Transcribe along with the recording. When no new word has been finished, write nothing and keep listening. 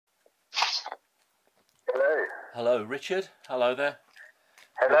Hello, Richard. Hello there.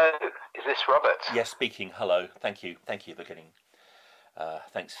 Hello, is this Robert? Yes, speaking. Hello. Thank you. Thank you for getting.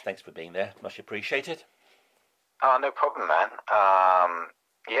 Thanks for being there. Much appreciated. Oh, no problem, man.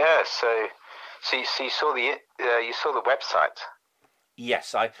 Yeah. So you saw the website.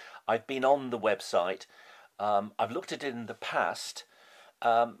 Yes, I've been on the website. I've looked at it in the past.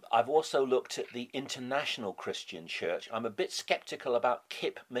 I've also looked at the International Christian Church. I'm a bit sceptical about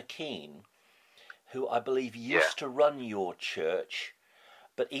Kip McKean, who I believe Yeah. used to run your church,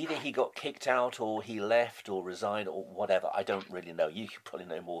 but either he got kicked out or he left or resigned or whatever. I don't really know. You probably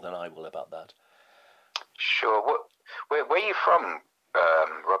know more than I will about that. Sure. Where are you from,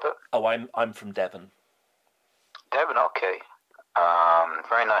 Robert? Oh, I'm from Devon. Devon. Okay.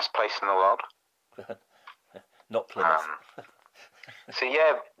 Very nice place in the world. Not Plymouth. So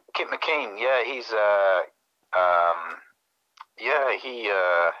yeah, Kip McKean. Yeah, he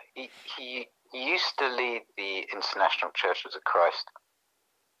used to lead the International Churches of Christ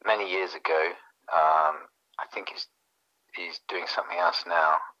many years ago. I think he's doing something else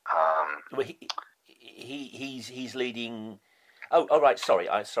now. Well, he's leading. Oh, right. Sorry,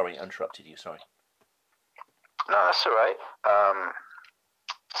 I interrupted you. Sorry. No, that's all right. Um,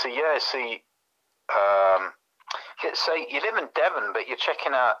 so you live in Devon, but you're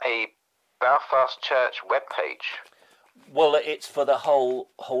checking out a Belfast church webpage. Well, it's for the whole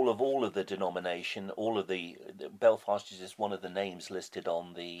of all of the denomination. All of the Belfast is just one of the names listed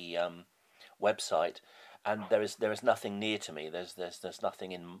on the website, and there is nothing near to me. There's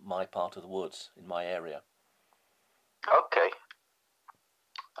nothing in my part of the woods, in my area. Okay.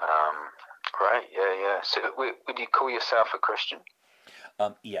 Right. Yeah. So would you call yourself a Christian?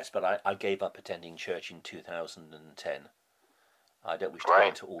 Yes, but I gave up attending church in 2010. I don't wish to go Right.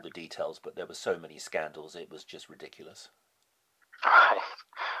 into all the details, but there were so many scandals, it was just ridiculous. Right.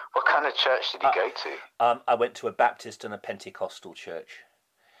 What kind of church did you go to? I went to a Baptist and a Pentecostal church.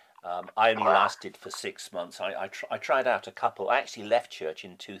 I only Wow. lasted for 6 months. I tried out a couple. I actually left church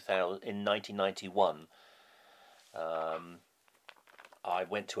in 1991. I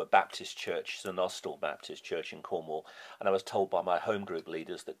went to a Baptist church, St Austell Baptist Church in Cornwall, and I was told by my home group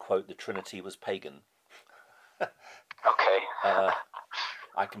leaders that, quote, the Trinity was pagan. Okay. I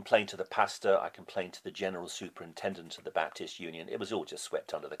complained to the pastor, I complained to the general superintendent of the Baptist Union. It was all just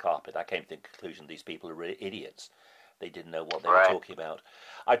swept under the carpet. I came to the conclusion these people are really idiots. They didn't know what they were talking about.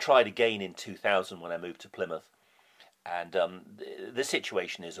 I tried again in 2000 when I moved to Plymouth, and the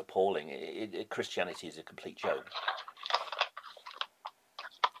situation is appalling. Christianity is a complete joke.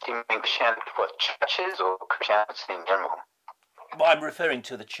 Do you mean Christianity, what, churches or Christianity in general? Well, I'm referring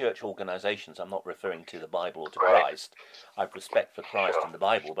to the church organisations. I'm not referring to the Bible or to Right. Christ. I have respect for Christ Sure. and the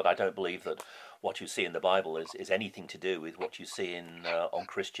Bible, but I don't believe that what you see in the Bible is anything to do with what you see in on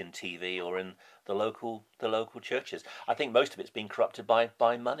Christian TV or in the local churches. I think most of it's been corrupted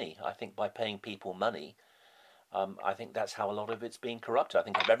by money. I think by paying people money. I think that's how a lot of it's being corrupted. I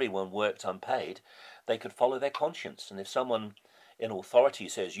think if everyone worked unpaid, they could follow their conscience. And if someone in authority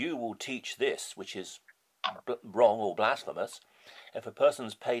says, you will teach this, which is wrong or blasphemous, if a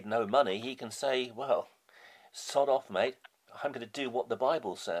person's paid no money, he can say, well, sod off, mate, I'm going to do what the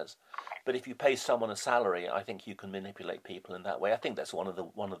Bible says. But if you pay someone a salary, I think you can manipulate people in that way. I think that's one of the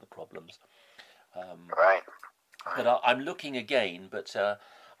problems. Right. But I'm looking again, but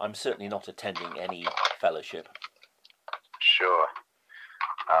I'm certainly not attending any fellowship. Sure.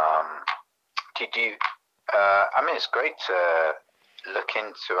 Did you? I mean, it's great to look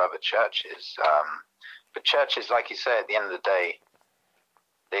into other churches, but churches, like you say, at the end of the day,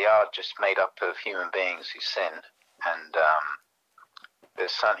 they are just made up of human beings who sin, and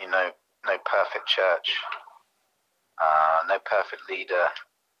there's certainly no perfect church, no perfect leader.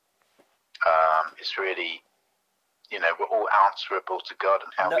 It's really, we're all answerable to God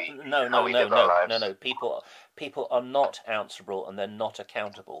and how we live our lives. No. People are not answerable and they're not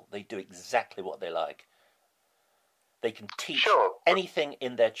accountable. They do exactly what they like. They can teach anything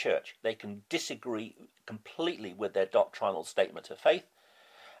in their church. They can disagree completely with their doctrinal statement of faith.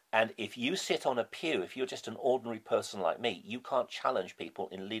 And if you sit on a pew, if you're just an ordinary person like me, you can't challenge people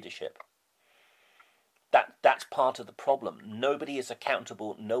in leadership. That's part of the problem. Nobody is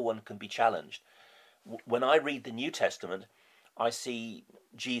accountable. No one can be challenged. When I read the New Testament, I see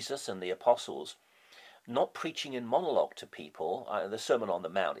Jesus and the apostles not preaching in monologue to people. The Sermon on the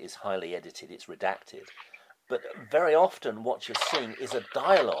Mount is highly edited. It's redacted. But very often what you're seeing is a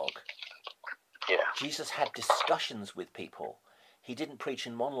dialogue. Yeah. Jesus had discussions with people. He didn't preach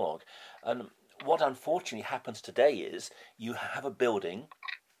in monologue. And what unfortunately happens today is you have a building,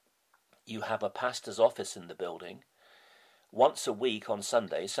 you have a pastor's office in the building. Once a week on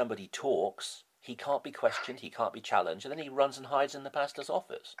Sunday, somebody talks He can't be questioned, he can't be challenged, and then he runs and hides in the pastor's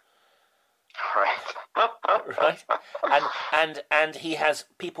office. Right. Right? And he has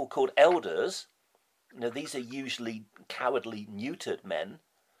people called elders. These are usually cowardly, neutered men.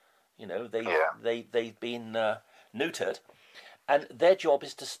 They've been neutered, and their job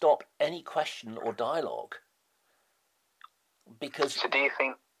is to stop any question or dialogue. Because so do you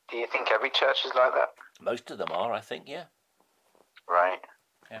think every church is like that? Most of them are, I think, yeah. Right.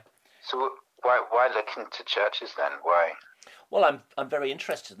 Yeah. So why look into churches then? Why? Well, I'm very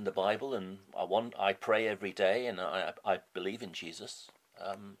interested in the Bible, and I pray every day, and I believe in Jesus.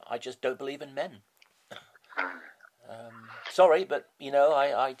 I just don't believe in men. Sorry, but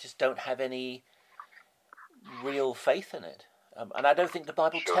I just don't have any real faith in it, and I don't think the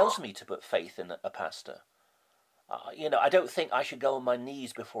Bible tells me to put faith in a pastor. I don't think I should go on my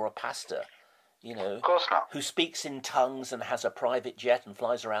knees before a pastor, Of course not. who speaks in tongues and has a private jet and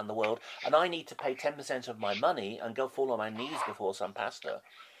flies around the world, and I need to pay 10% of my money and go fall on my knees before some pastor,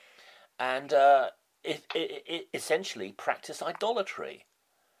 and it essentially practice idolatry,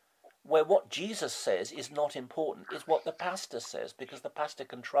 where what Jesus says is not important, is what the pastor says, because the pastor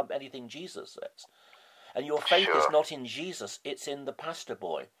can trump anything Jesus says. And your faith is not in Jesus, it's in the pastor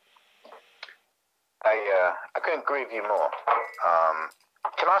boy. I couldn't agree with you more.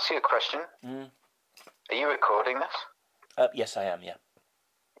 Can I ask you a question? Are you recording this? Yes, I am, yeah.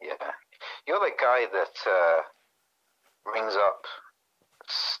 Yeah. You're the guy that rings up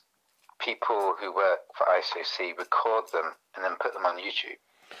people who work for ICC, record them, and then put them on YouTube.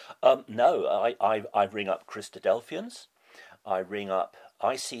 No, I ring up Christadelphians, I ring up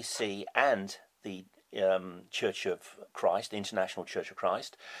ICC and the Church of Christ, the International Church of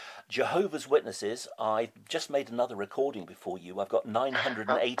Christ. Jehovah's Witnesses, I just made another recording before you. I've got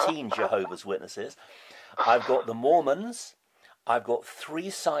 918 Jehovah's Witnesses. I've got the Mormons. I've got 3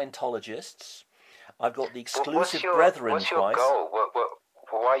 Scientologists. I've got the Exclusive Brethren twice. What's your goal?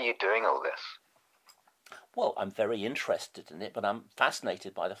 Why are you doing all this? Well, I'm very interested in it, but I'm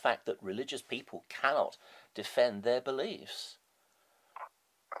fascinated by the fact that religious people cannot defend their beliefs.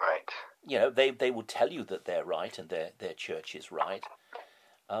 Right. They will tell you that they're right and their church is right.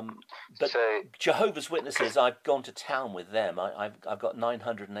 But so, Jehovah's Witnesses, I've gone to town with them. I've got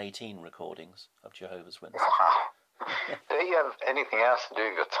 918 recordings of Jehovah's Witnesses. Wow. Do you have anything else to do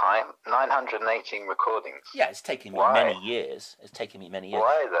with your time? 918 recordings. Yeah, it's taken me many years.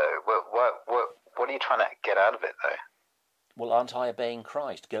 Why though? What are you trying to get out of it though? Well, aren't I obeying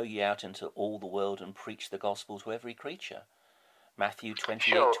Christ? Go ye out into all the world and preach the gospel to every creature. Matthew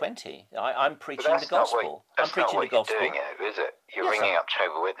 28:20. I'm preaching the gospel. I'm preaching the gospel. That's not what you're doing, is it? You're ringing up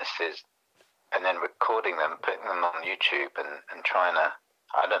Jehovah's Witnesses and then recording them, putting them on YouTube and trying to,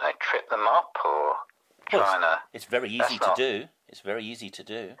 I don't know, trip them up or trying to... It's very easy to do. It's very easy to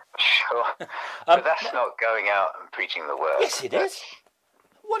do. Sure. But that's not going out and preaching the word. Yes, it is.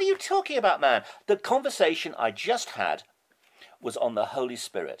 What are you talking about, man? The conversation I just had was on the Holy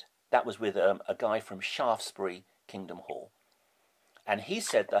Spirit. That was with a guy from Shaftesbury Kingdom Hall. And he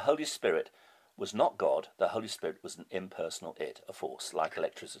said the Holy Spirit was not God. The Holy Spirit was an impersonal a force, like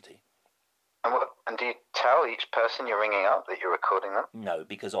electricity. And do you tell each person you're ringing up that you're recording them? No,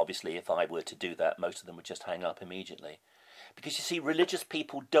 because obviously if I were to do that, most of them would just hang up immediately. Because you see, religious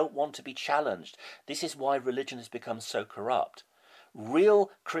people don't want to be challenged. This is why religion has become so corrupt. Real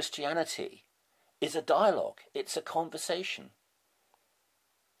Christianity is a dialogue. It's a conversation.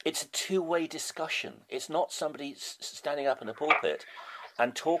 It's a two-way discussion. It's not somebody standing up in a pulpit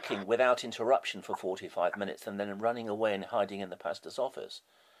and talking without interruption for 45 minutes and then running away and hiding in the pastor's office.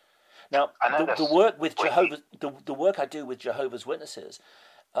 Now, the work with the work I do with Jehovah's Witnesses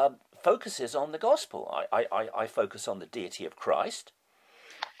focuses on the gospel. I focus on the deity of Christ.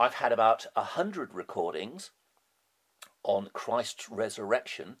 I've had about 100 recordings on Christ's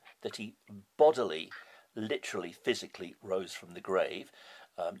resurrection, that he bodily, literally, physically rose from the grave.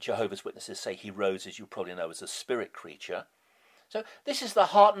 Jehovah's Witnesses say he rose, as you probably know, as a spirit creature. So this is the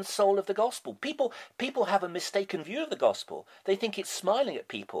heart and soul of the gospel. People have a mistaken view of the gospel. They think it's smiling at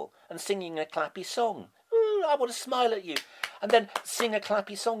people and singing a clappy song. Ooh, I want to smile at you. And then sing a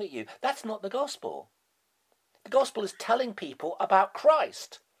clappy song at you. That's not the gospel. The gospel is telling people about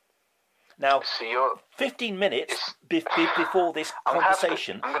Christ. Now, so 15 minutes before this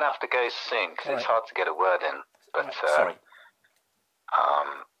conversation... I'm going to have to go soon because it's hard to get a word in. But sorry.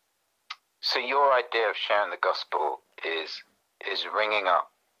 So your idea of sharing the gospel is ringing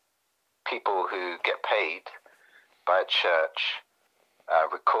up people who get paid by a church,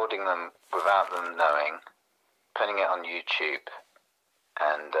 recording them without them knowing, putting it on YouTube,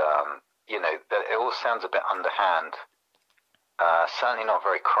 and that it all sounds a bit underhand, certainly not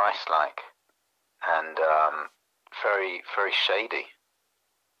very Christ-like. and very, very shady.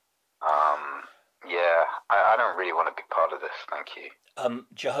 Yeah, I don't really want to be part of this. Thank you.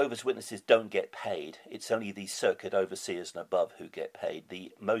 Jehovah's Witnesses don't get paid. It's only the circuit overseers and above who get paid.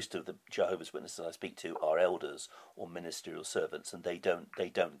 Most of the Jehovah's Witnesses I speak to are elders or ministerial servants, and they don't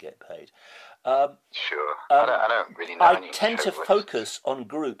get paid. Sure, I don't really know. I tend to focus on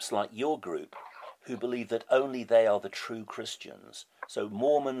groups like your group, who believe that only they are the true Christians. So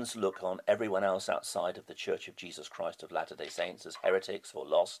Mormons look on everyone else outside of the Church of Jesus Christ of Latter-day Saints as heretics or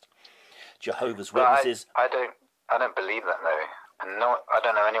lost. Jehovah's Witnesses. I don't believe that though. And no, I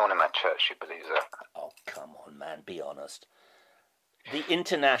don't know anyone in my church who believes that. Oh, come on, man, be honest. The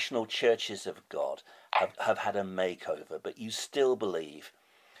international churches of God have had a makeover, but you still believe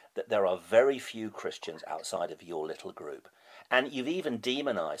that there are very few Christians outside of your little group. And you've even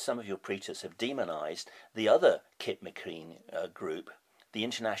demonized, some of your preachers have demonized the other Kit McKean group. The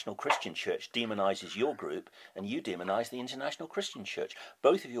International Christian Church demonizes your group, and you demonize the International Christian Church.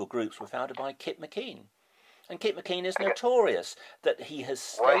 Both of your groups were founded by Kit McKean. And Kit McKean is notorious that he has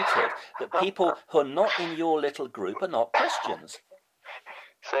stated that people who are not in your little group are not Christians.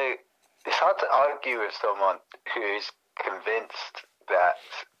 So it's hard to argue with someone who is convinced that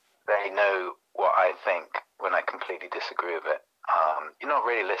they know what I think when I completely disagree with it. You're not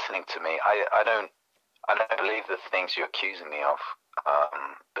really listening to me. I don't believe the things you're accusing me of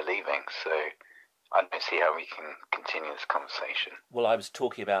believing. So I don't see how we can continue this conversation. Well, I was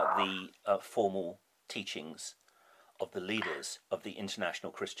talking about the formal teachings of the leaders of the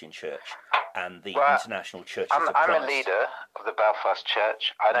International Christian Church and the International Churches of Christ. I'm a leader of the Belfast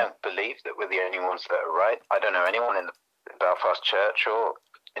Church. I don't believe that we're the only ones that are right. I don't know anyone in the Belfast Church or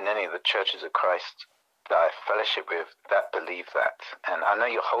in any of the churches of Christ that I fellowship with that believe that. And I know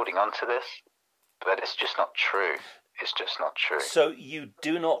you're holding on to this, but it's just not true. It's just not true. So you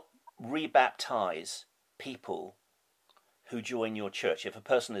do not rebaptize people who join your church. If a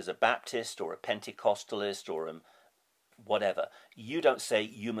person is a Baptist or a Pentecostalist or whatever, you don't say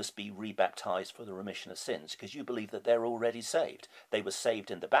you must be rebaptized for the remission of sins, because you believe that they're already saved. They were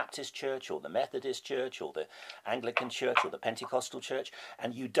saved in the Baptist church or the Methodist church or the Anglican church or the Pentecostal church,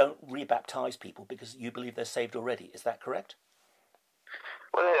 and you don't rebaptize people because you believe they're saved already. Is that correct?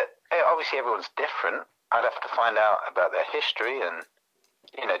 Well, obviously everyone's different. I'd have to find out about their history and,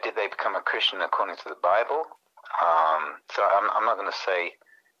 did they become a Christian according to the Bible? So I'm not going to say,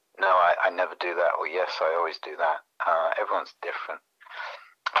 no, I never do that, or yes, I always do that. Everyone's different.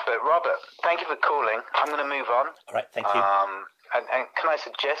 But Robert, thank you for calling. I'm going to move on. All right, thank you. And can I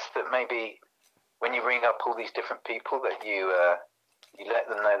suggest that maybe when you ring up all these different people that you let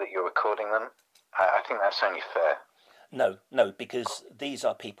them know that you're recording them? I think that's only fair. No, because these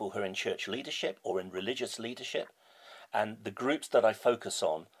are people who are in church leadership or in religious leadership, and the groups that I focus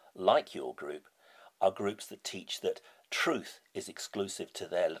on, like your group, are groups that teach that truth is exclusive to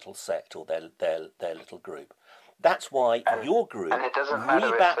their little sect or their little group. That's why your group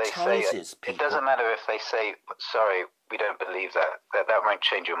rebaptizes people. It doesn't matter if they say, sorry, we don't believe that. That won't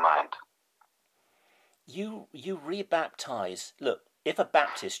change your mind. You rebaptize. Look, if a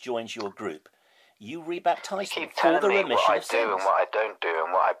Baptist joins your group, you rebaptize them for the remission of sins. You keep telling me what I do and what I don't do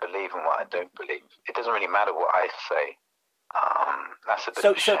and what I believe and what I don't believe. It doesn't really matter what I say. That's a bit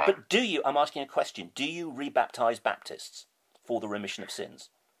of a shame. But do you, I'm asking a question, do you rebaptize Baptists for the remission of sins?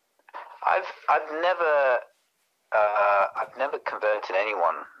 I've never converted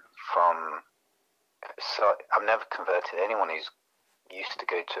anyone I've never converted anyone who's used to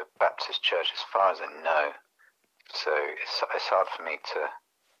go to a Baptist church as far as I know. So it's hard for me to,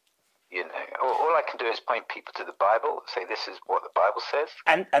 all I can do is point people to the Bible, say this is what the Bible says.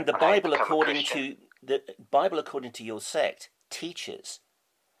 And the Bible, according to your sect, teaches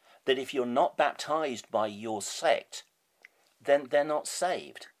that if you're not baptized by your sect, then they're not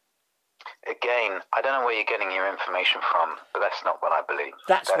saved. Again, I don't know where you're getting your information from, but that's not what I believe.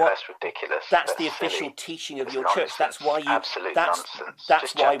 That's ridiculous. That's the official teaching of your church. That's why you. Absolute nonsense.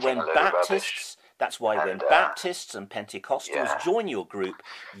 That's why when Baptists. That's why when Baptists and Pentecostals join your group,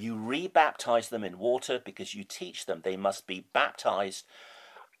 you rebaptize them in water, because you teach them they must be baptized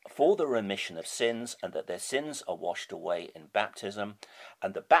for the remission of sins, and that their sins are washed away in baptism.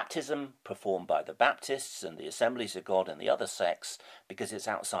 And the baptism performed by the Baptists and the Assemblies of God and the other sects, because it's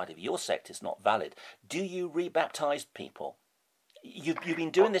outside of your sect, is not valid. Do you rebaptize people? You've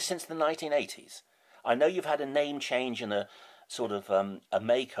been doing this since the 1980s. I know you've had a name change and a sort of a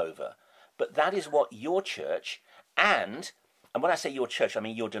makeover, but that is what your church and when I say your church, I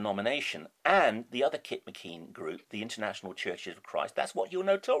mean your denomination and the other Kit McKean group, the International Churches of Christ, that's what you're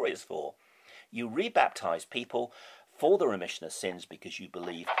notorious for. You rebaptize people for the remission of sins because you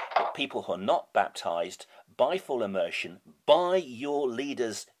believe that people who are not baptized by full immersion, by your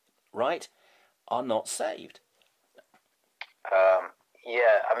leaders, right, are not saved.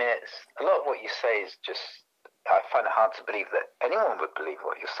 Yeah, I mean, it's a lot of what you say is just, I find it hard to believe that anyone would believe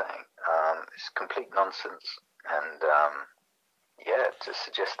what you're saying. It's complete nonsense, and yeah, to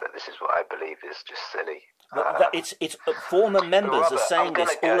suggest that this is what I believe is just silly. It's former members Robert, are saying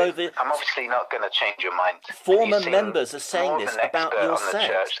this all over. I'm obviously not going to change your mind. Former members are saying this about your on the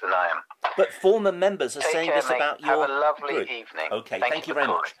sect. church than I am. But former members are saying this about your Have a lovely group. evening. Okay, thank you very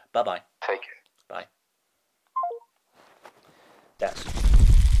much. Bye bye. Take care. Bye. That's